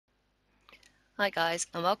Hi guys,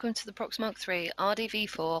 and welcome to the Proxmark3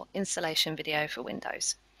 RDV4 installation video for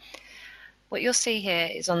Windows. What you'll see here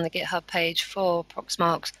is on the GitHub page for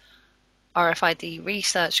Proxmark's RFID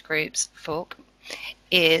Research Group's fork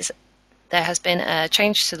is there has been a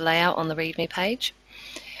change to the layout on the README page.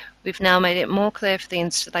 We've now made it more clear for the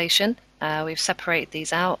installation. We've separated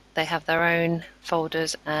these out. They have their own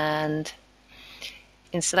folders and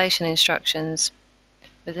installation instructions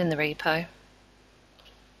within the repo.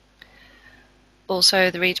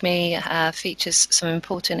 Also, the README features some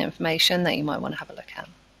important information that you might want to have a look at.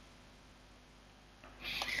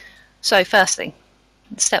 So firstly,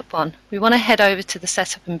 step one, we want to head over to the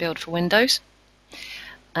setup and build for Windows.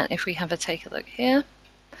 And if we take a look here,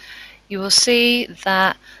 you will see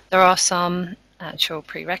that there are some actual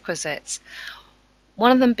prerequisites.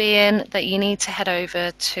 One of them being that you need to head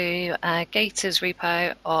over to Gator's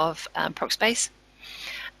repo of Proxbase.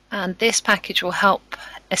 And this package will help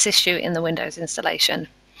assist you in the Windows installation.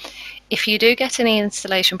 If you do get any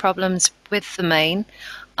installation problems with the main,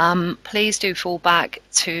 please do fall back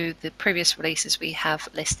to the previous releases we have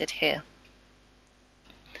listed here.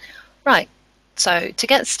 Right, so to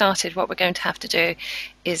get started, what we're going to have to do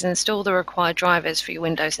is install the required drivers for your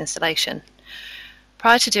Windows installation.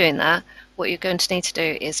 Prior to doing that, what you're going to need to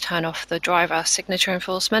do is turn off the driver signature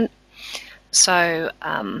enforcement. So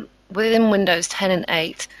within Windows 10 and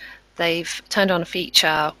 8, they've turned on a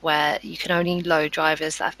feature where you can only load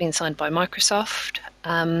drivers that have been signed by Microsoft.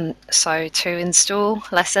 So to install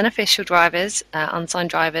less than official drivers, unsigned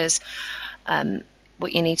drivers,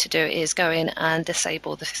 what you need to do is go in and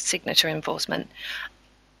disable the signature enforcement.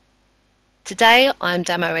 Today I'm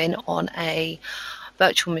demoing on a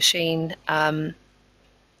virtual machine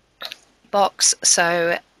box,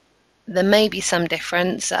 so there may be some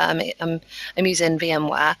difference. I'm using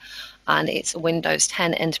VMware, and it's a Windows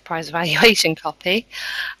 10 Enterprise Evaluation copy,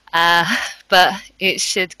 but it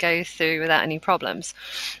should go through without any problems.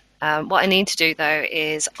 What I need to do though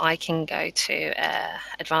is I can go to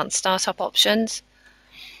Advanced Startup Options,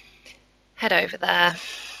 head over there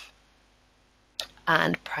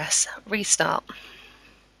and press Restart.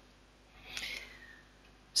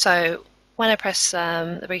 So when I press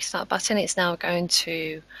the Restart button, it's now going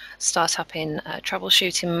to start up in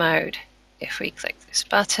troubleshooting mode. If we click this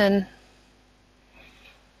button,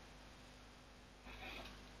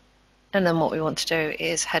 and then what we want to do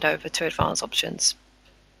is head over to Advanced Options.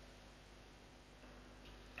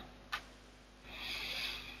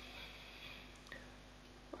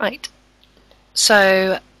 Right,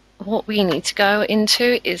 so what we need to go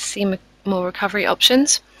into is see more recovery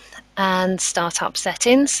options and startup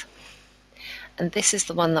settings. And this is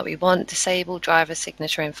the one that we want, disable driver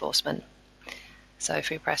signature enforcement. So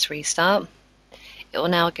if we press Restart, it will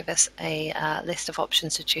now give us a list of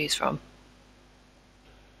options to choose from.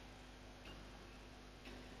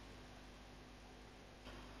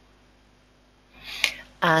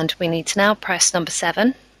 And we need to now press number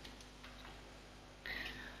 7,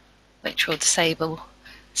 which will disable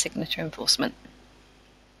signature enforcement.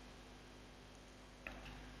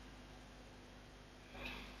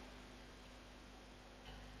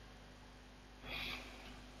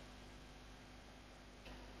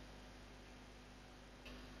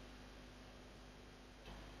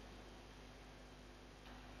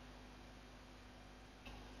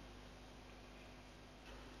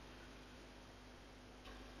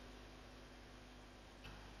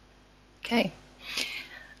 Okay,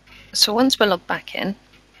 so once we're logged back in,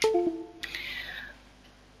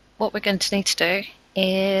 what we're going to need to do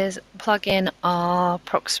is plug in our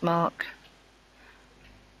Proxmark,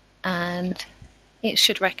 and it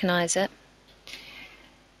should recognize it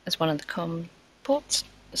as one of the COM ports.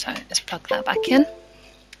 So let's plug that back in.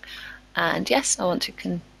 And yes, I want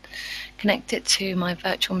to connect it to my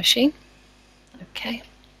virtual machine. Okay,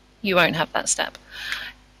 you won't have that step.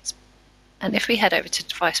 And if we head over to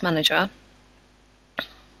Device Manager,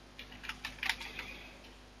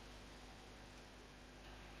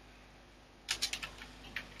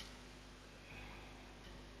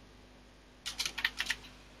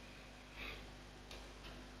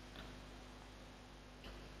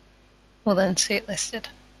 we'll then see it listed.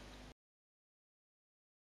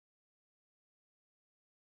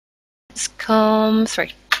 It's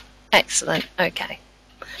COM3. Excellent. Okay.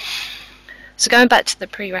 So going back to the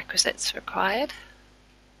prerequisites required.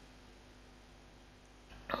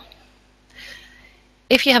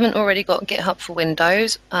 If you haven't already got GitHub for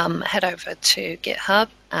Windows, head over to GitHub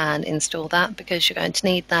and install that, because you're going to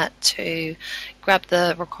need that to grab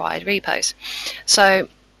the required repos. So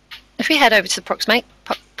if we head over to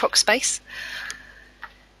Proxbase,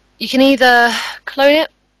 you can either clone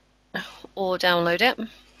it or download it.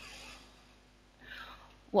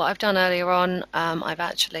 what I've done earlier on, I've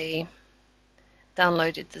actually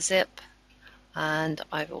downloaded the zip, and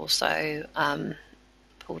I've also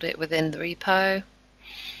pulled it within the repo.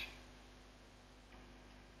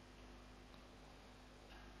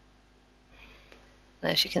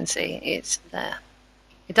 And as you can see, it's there.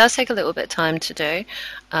 It does take a little bit of time to do,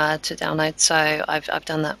 to download, so I've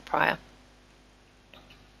done that prior.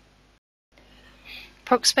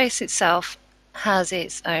 Proxspace itself has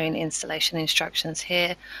its own installation instructions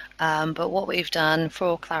here, but what we've done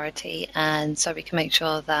for clarity and so we can make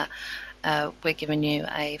sure that we're giving you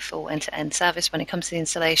a full end-to-end service when it comes to the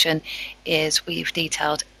installation is we've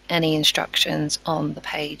detailed any instructions on the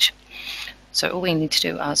page. So all we need to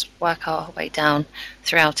do is work our way down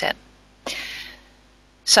throughout it.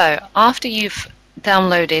 So after you've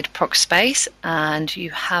downloaded Proxspace and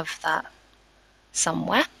you have that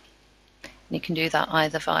somewhere, you can do that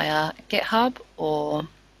either via GitHub or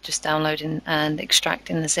just downloading and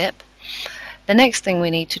extracting the zip. The next thing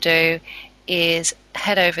we need to do is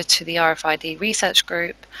head over to the RFID Research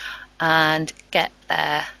Group and get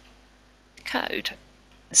their code.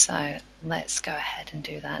 So let's go ahead and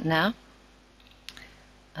do that now.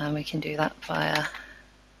 And we can do that via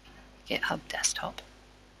GitHub desktop.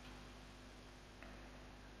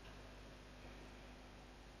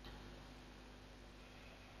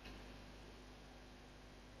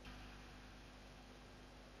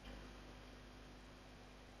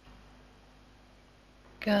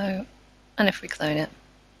 Go, and if we clone it,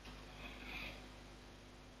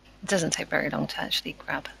 it doesn't take very long to actually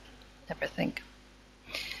grab everything.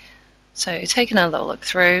 So taking a little look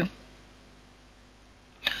through,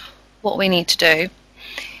 what we need to do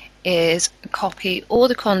is copy all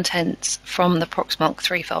the contents from the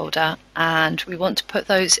Proxmark3 folder, and we want to put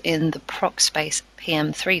those in the Proxspace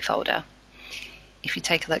PM3 folder. If you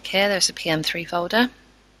take a look here, there's a PM3 folder,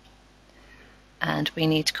 and we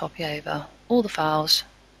need to copy over all the files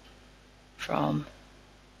from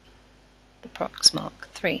the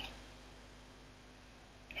Proxmark3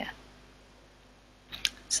 here.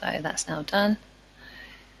 So that's now done.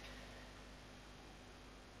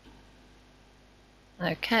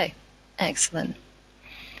 Okay, excellent.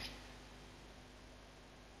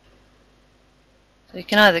 So you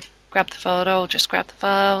can either grab the folder or just grab the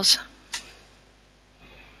files.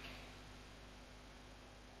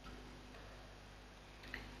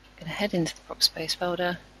 I'm going to head into the Proxspace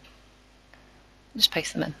folder and just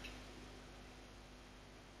paste them in.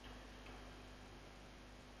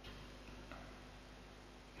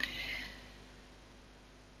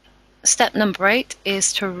 Step number 8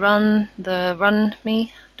 is to run the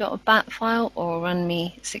runme.bat file or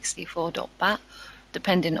runme64.bat,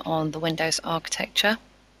 depending on the Windows architecture.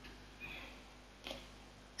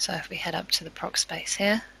 So if we head up to the Proxspace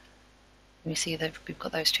here, you see that we've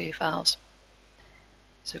got those two files.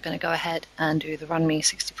 So we're going to go ahead and do the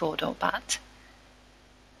runme64.bat.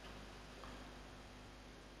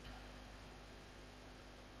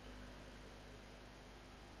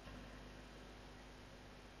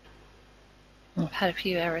 I've had a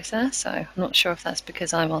few errors there, so I'm not sure if that's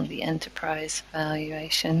because I'm on the enterprise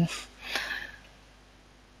valuation.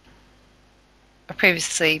 I've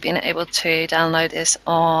previously been able to download this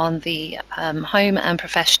on the home and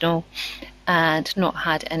professional and not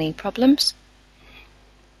had any problems.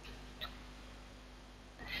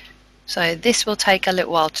 So this will take a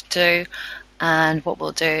little while to do, and what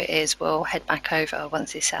we'll do is we'll head back over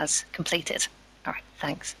once this has completed. Alright,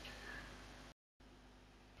 thanks.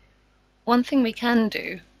 One thing we can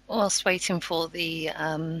do whilst waiting for the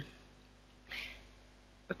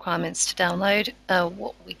requirements to download,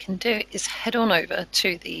 what we can do is head on over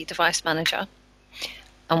to the device manager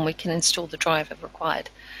and we can install the driver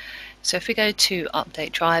required. So if we go to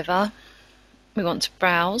update driver, we want to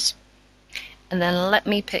browse and then let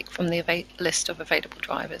me pick from the list of available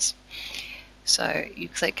drivers. So you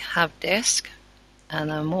click have disk, and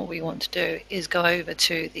then what we want to do is go over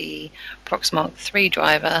to the Proxmark3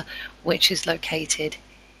 driver, which is located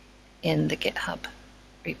in the GitHub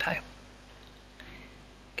repo.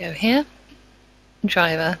 Go here,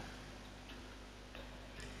 driver,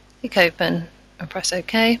 click open and press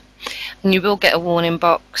OK, and you will get a warning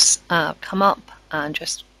box come up, and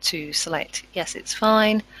just to select yes, it's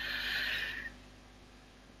fine,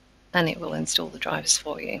 and it will install the drivers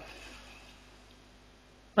for you.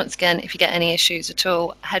 Once again, if you get any issues at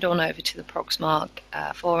all, head on over to the Proxmark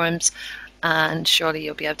forums and surely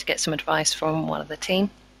you'll be able to get some advice from one of the team.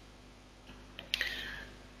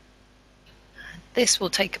 This will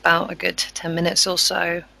take about a good 10 minutes or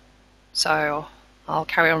so, so I'll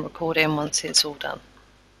carry on recording once it's all done.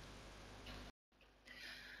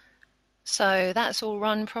 So that's all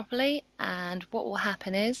run properly, and what will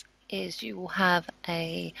happen is you will have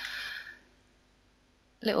a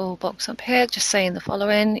little box up here just saying the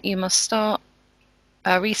following. You must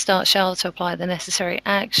restart shell to apply the necessary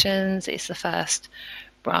actions. It's the first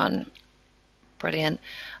run. Brilliant.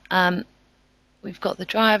 We've got the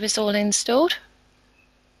drivers all installed.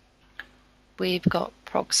 We've got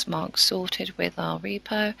Proxmark sorted with our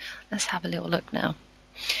repo. Let's have a little look now.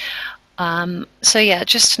 So yeah,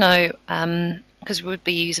 just to know, because we would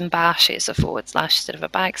be using bash, it's a / instead of a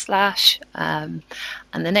 \. And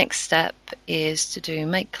the next step is to do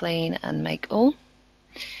make clean and make all.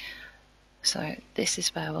 So this is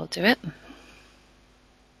where we'll do it.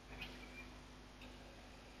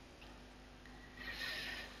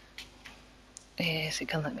 Is it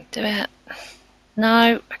going to let me do it?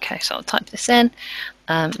 No. Okay, so I'll type this in.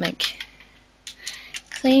 Make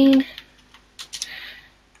clean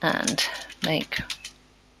and make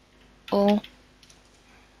all.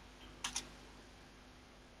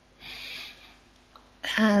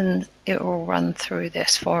 And it will run through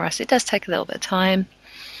this for us. It does take a little bit of time.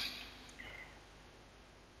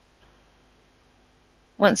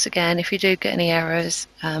 Once again, if you do get any errors,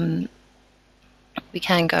 we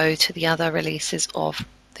can go to the other releases of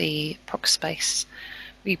the Proxspace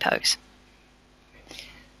repos.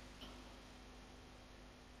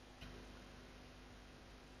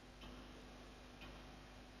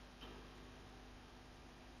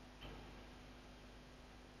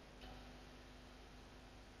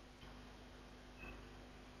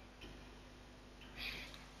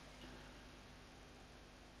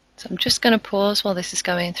 So I'm just going to pause while this is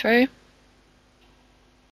going through.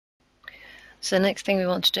 So the next thing we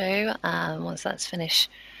want to do, once that's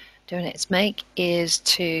finished doing its make, is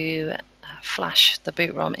to flash the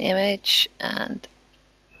boot ROM image, and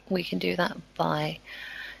we can do that by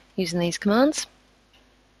using these commands.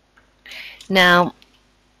 Now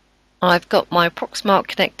I've got my Proxmark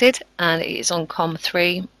connected and it is on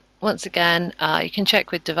COM3. Once again, you can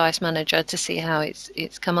check with Device Manager to see how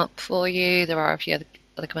it's come up for you. There are a few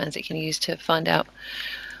other commands that you can use to find out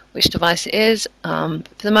which device it is. But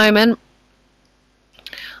for the moment,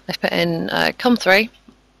 I've put in COM3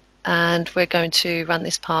 and we're going to run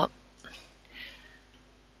this part.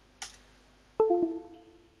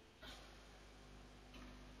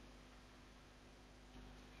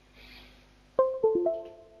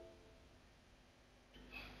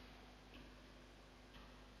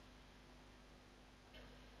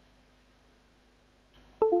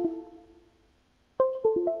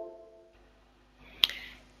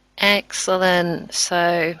 Excellent,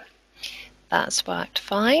 so that's worked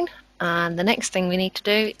fine. And the next thing we need to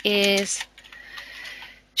do is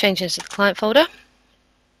change into the client folder,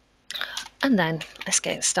 and then let's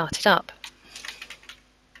get it started up.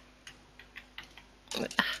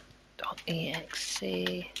 .exe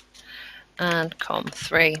and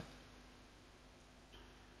COM3.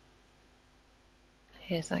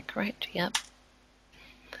 Is that correct? Yep.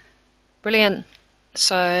 Brilliant.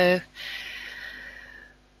 So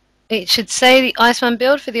it should say the Iceman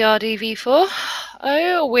build for the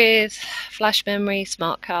RDV4 with flash memory,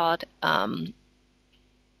 smart card, and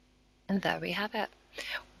there we have it.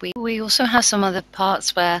 We also have some other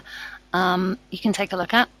parts where you can take a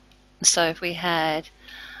look at. So if we head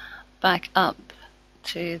back up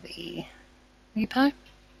to the repo,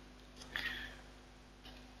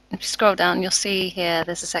 if you scroll down, you'll see here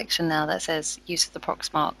there's a section now that says use of the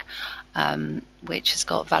Proxmark, which has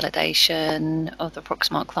got validation of the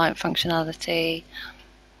Proxmark client functionality,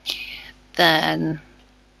 then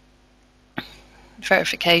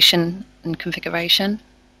verification and configuration.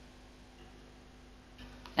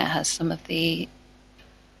 It has some of the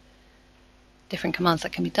different commands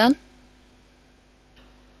that can be done,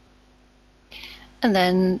 and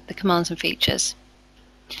then the commands and features.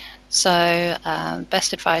 So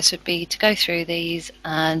best advice would be to go through these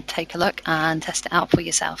and take a look and test it out for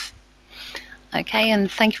yourself. Okay, and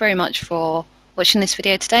thank you very much for watching this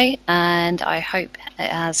video today, and I hope it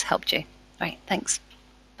has helped you. Right, thanks.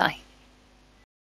 Bye.